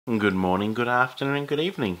Good morning, good afternoon, and good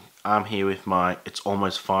evening. I'm here with my It's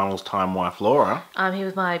Almost Finals Time wife, Laura. I'm here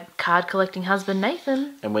with my card collecting husband,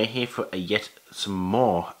 Nathan. And we're here for yet some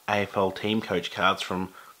more AFL Team Coach cards from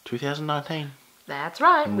 2019. That's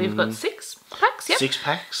right. We've got 6 packs, yep. 6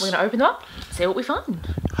 packs. We're going to open them up, see what we find.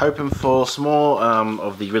 Hoping for some more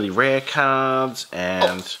of the really rare cards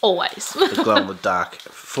and always. the glow-in-the-dark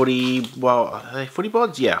footy. Well, are they footy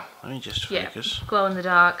bods? Yeah. Let me just focus. Yeah,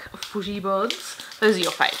 glow-in-the-dark footy bods. Those are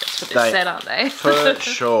your favourites for this set, aren't they? For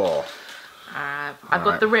sure. I've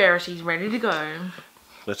got the rarities ready to go.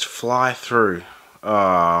 Let's fly through.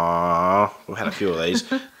 Oh, we've had a few of these.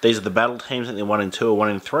 These are the battle teams. I think they're 1 in 2 or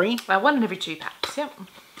 1 in 3. Well, 1 in every 2 packs, yep.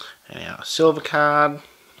 And now a silver card,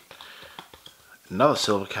 another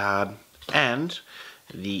silver card, and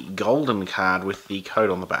the golden card with the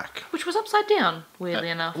code on the back. Which was upside down, weirdly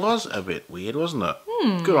enough. It was a bit weird, wasn't it?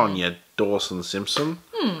 Good on you, Dawson Simpson.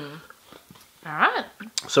 Alright.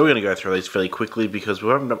 So we're going to go through these fairly quickly because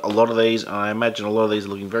we've opened up a lot of these, and I imagine a lot of these are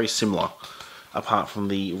looking very similar, apart from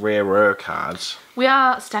the rarer cards. We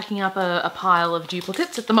are stacking up a pile of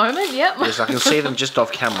duplicates at the moment, yep. Yes, I can see them just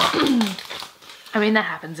off camera. I mean, that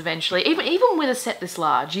happens eventually. Even with a set this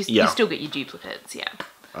large, you still get your duplicates, yeah.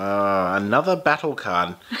 Another battle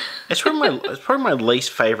card. It's probably my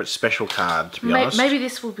least favourite special card, to be honest. Maybe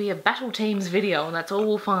this will be a battle teams video, and that's all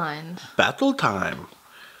we'll find. Battle time.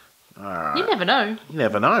 You never know. You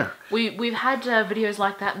never know. We've had videos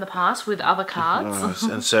like that in the past with other cards.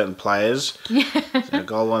 And certain players. Yeah. So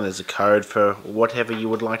gold one, there's a code for whatever you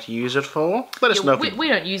would like to use it for. Let us know if we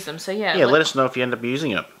don't use them, so yeah. Yeah, let us know if you end up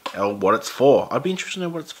using it. Or what it's for. I'd be interested to know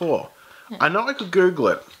what it's for. Yeah. I know I could Google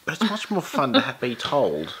it, but it's much more fun to be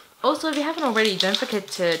told. Also, if you haven't already, don't forget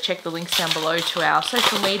to check the links down below to our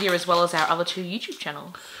social media as well as our other 2 YouTube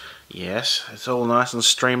channels. Yes, it's all nice and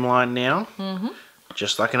streamlined now.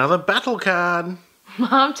 Just like another battle card.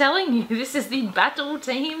 I'm telling you, this is the Battle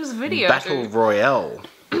Teams video. Battle Royale.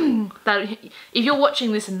 If you're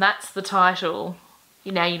watching this and that's the title,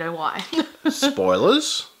 now you know why.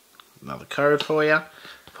 Spoilers. Another code for you.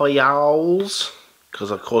 For y'alls. Because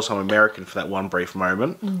of course I'm American for that one brief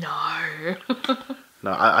moment. No.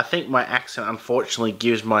 No, I think my accent unfortunately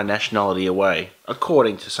gives my nationality away.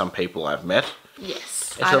 According to some people I've met.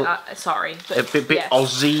 Yes. Sorry. But a bit yes.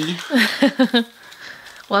 Aussie.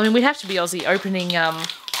 Well, I mean, we'd have to be Aussie opening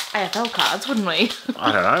AFL cards, wouldn't we?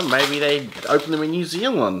 I don't know. Maybe they open them in New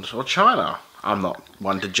Zealand or China. I'm not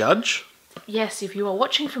one to judge. Yes, if you are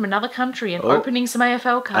watching from another country and opening some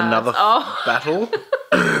AFL cards. Another battle.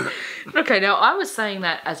 Okay, now I was saying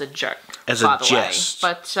that as a joke. As a jest.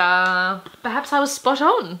 But perhaps I was spot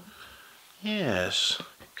on. Yes.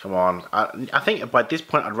 Come on. I think by this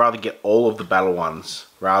point I'd rather get all of the battle ones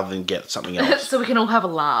rather than get something else. So we can all have a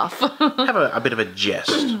laugh. Have a bit of a jest.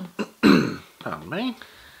 Pardon me.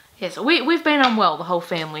 Yes, we've been unwell, the whole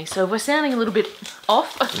family, so we're sounding a little bit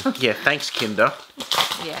off. Yeah, thanks, Kinder.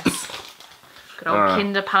 Yes. Good old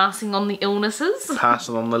Kinder passing on the illnesses.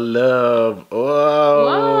 Passing on the love. Whoa.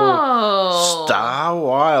 Whoa. Star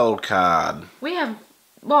Wild card. We have...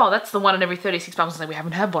 Well, that's the 1 in every 36 bubbles, and we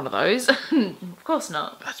haven't had one of those. Of course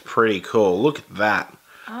not. That's pretty cool. Look at that.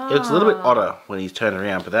 It looks a little bit odder when he's turned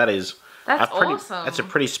around, but that's awesome. That's a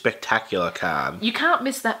pretty spectacular card. You can't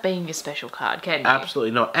miss that being your special card, can you?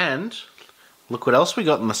 Absolutely not. And look what else we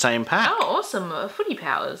got in the same pack. Oh, awesome. Footy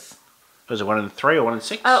powers. Was it 1 in 3 or 1 in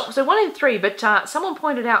 6? Oh, so 1 in 3, but someone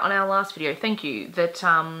pointed out on our last video, thank you, that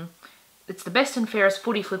it's the best and fairest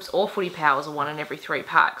footy flips or footy powers are 1 in every 3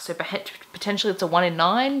 packs. So potentially it's a 1 in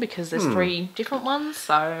 9 because there's 3 different ones.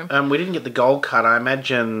 So we didn't get the gold card. I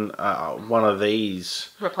imagine one of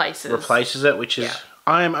these replaces it, which is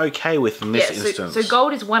I am okay with in this instance. So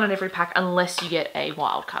gold is 1 in every pack unless you get a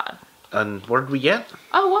wild card. And what did we get?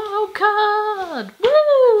 A wild card!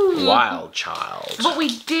 Woo! Wild child. But we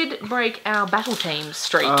did break our battle team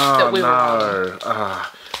streak that we were on.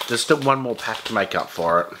 There's still 1 more pack to make up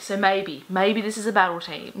for it. So maybe this is a battle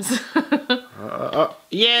teams.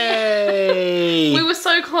 Yay! We were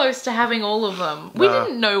so close to having all of them. We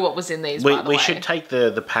didn't know what was in these, by the way. We should take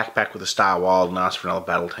the pack back with the Star Wild and ask for another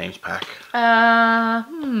battle teams pack.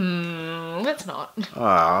 Let's not.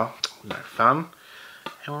 Oh, no fun.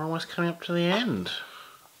 And we're almost coming up to the end.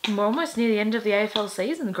 We're almost near the end of the AFL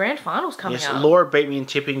season. The grand final's coming up. Yes, Laura beat me in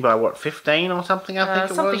tipping by, what, 15 or something, I think it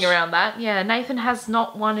was? Something around that. Yeah, Nathan has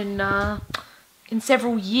not won in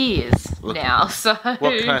several years now, so...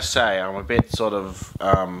 What can I say? I'm a bit sort of,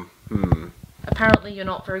 Apparently you're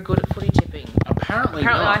not very good at footy tipping. Apparently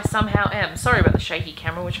I somehow am. Sorry about the shaky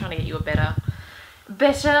camera. We're trying to get you a better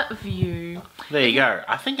better view. There you go.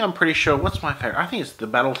 I think I'm pretty sure. What's my favourite? I think it's the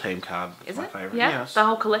Battle Team card. Is my it? favourite. Yeah, Yes. the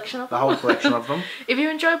whole collection of them? The whole collection of them. If you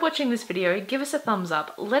enjoyed watching this video, give us a thumbs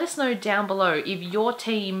up. Let us know down below if your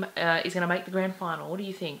team is going to make the grand final. What do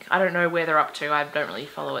you think? I don't know where they're up to. I don't really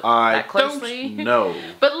follow it that closely. Don't know.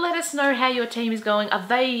 But let us know how your team is going. Are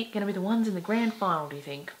they going to be the ones in the grand final, do you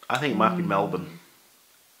think? I think it might be Melbourne.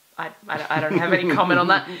 I don't have any comment on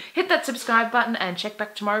that. Hit that subscribe button and check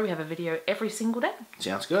back tomorrow. We have a video every single day.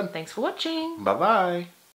 Sounds good. Thanks for watching. Bye-bye.